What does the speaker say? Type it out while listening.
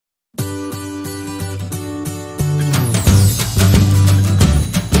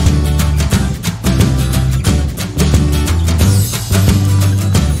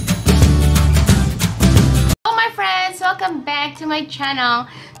my channel.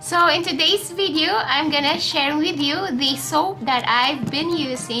 So in today's video, I'm gonna share with you the soap that I've been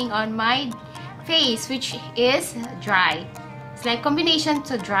using on my face, which is dry. It's like combination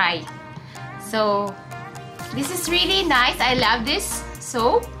to dry. So this is really nice. I love this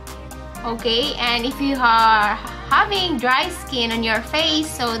soap. Okay, and if you are having dry skin on your face,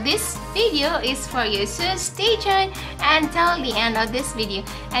 so this video is for you. So stay tuned until the end of this video.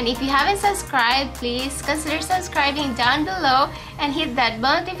 And if you haven't subscribed, please consider subscribing down below and hit that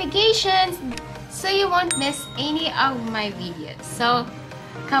bell notification so you won't miss any of my videos. So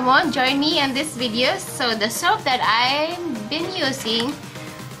come on, join me in this video. So the soap that I've been using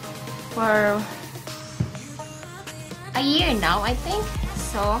for a year now, I think.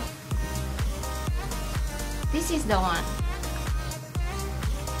 So this is the one.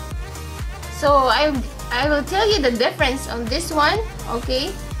 So I will tell you the difference on this one.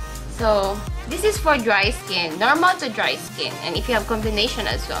 Okay, so this is for dry skin, normal to dry skin, and if you have combination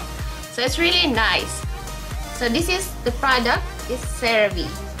as well. So it's really nice. So this is the product, is Cerave.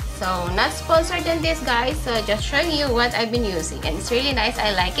 So not sponsored in this, guys, so just showing you what I've been using, and it's really nice.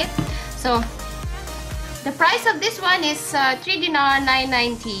 I like it. So the price of this one is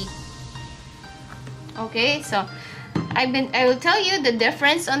 $3.990. Okay, so I will tell you the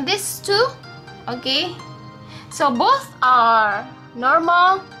difference on this two. Okay, so both are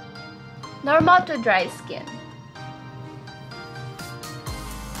normal to dry skin.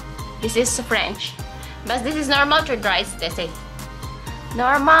 This is French, but this is normal to dry, they say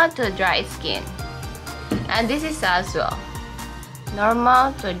normal to dry skin, and this is as well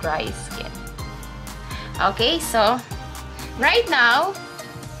normal to dry skin. Okay, so right now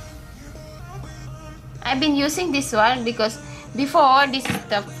I've been using this one because before this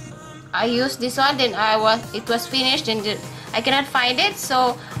stuff I used this one, then it was finished and I cannot find it,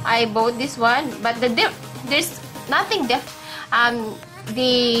 so I bought this one. But there's nothing the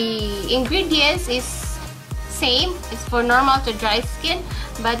ingredients is same. It's for normal to dry skin,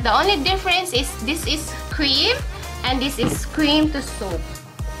 but the only difference is this is cream and this is cream to soap,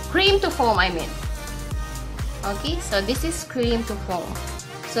 cream to foam, I mean. Okay, so this is cream to foam,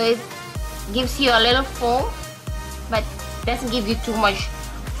 so it gives you a little foam but doesn't give you too much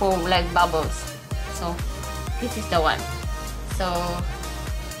foam like bubbles. So this is the one. So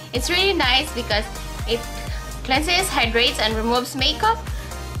it's really nice because it cleanses, hydrates, and removes makeup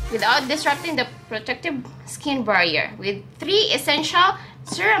without disrupting the protective skin barrier with 3 essential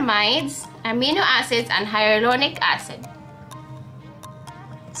ceramides, amino acids, and hyaluronic acid.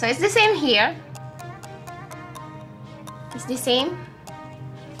 So it's the same here. It's the same.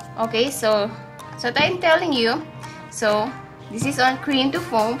 Okay, so what I'm telling you, so this is on cream to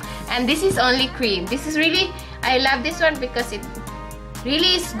foam and this is only cream. This is really, I love this one because it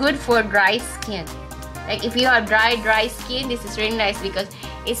really is good for dry skin. Like if you have dry skin, this is really nice because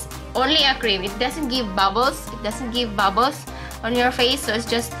it's only a cream. It doesn't give bubbles. It doesn't give bubbles on your face, so it's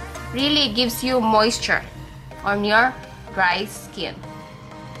just really gives you moisture on your dry skin.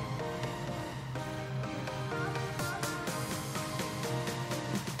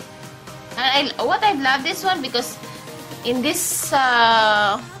 And what I love this one because in this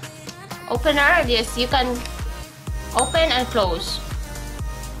opener, yes, you can open and close.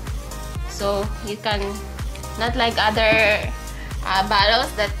 So you can, not like other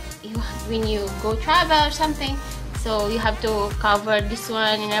bottles that when you go travel or something, so you have to cover this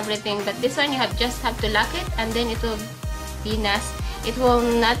one and everything. But this one you just have to lock it and then it will be nice. It will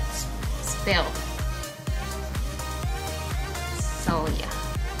not spill. So yeah.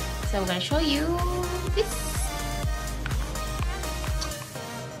 So I'm gonna show you this.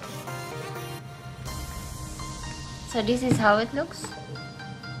 So this is how it looks.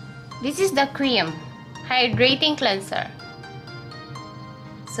 This is the cream hydrating cleanser.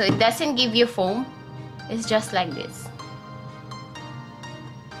 So it doesn't give you foam. It's just like this.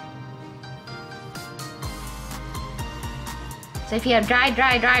 So if you have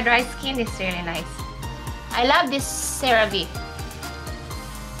dry skin, it's really nice. I love this Cerave.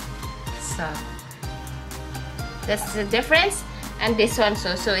 So that's the difference. And this one,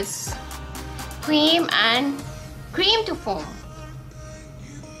 so it's cream and cream to foam.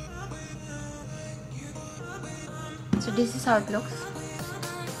 So this is how it looks.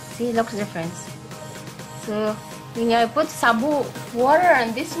 See, it looks different. So when I put sabu water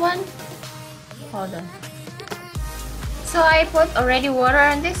on this one, hold on. So I put already water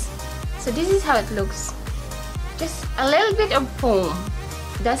on this. So this is how it looks. Just a little bit of foam.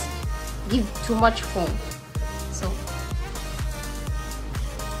 Doesn't give too much foam. So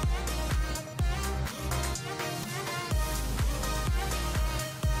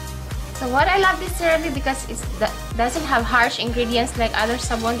So what I love this Cerave because it doesn't have harsh ingredients like other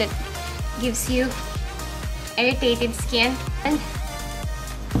sabon that gives you irritated skin. And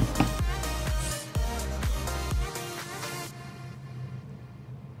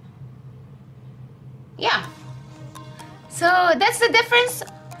yeah, so that's the difference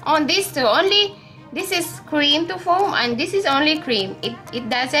on these two. Only this is cream to foam and this is only cream. It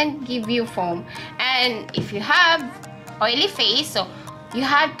doesn't give you foam. And if you have oily face, so you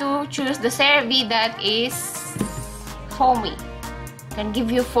have to choose the Cerave that is foamy. Can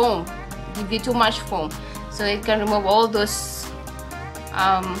give you foam, give you too much foam. So it can remove all those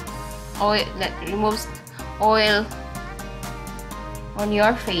oil that removes oil on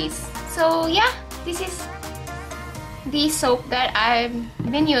your face. So yeah, this is the soap that I've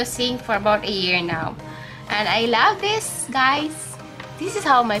been using for about a year now, and I love this, guys. This is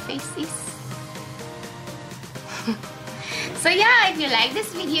how my face is. So yeah, if you like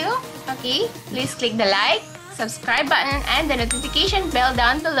this video, okay, please click the like, subscribe button and the notification bell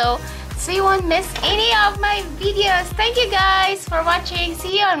down below so you won't miss any of my videos. Thank you guys for watching.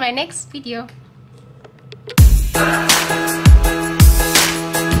 See you on my next video.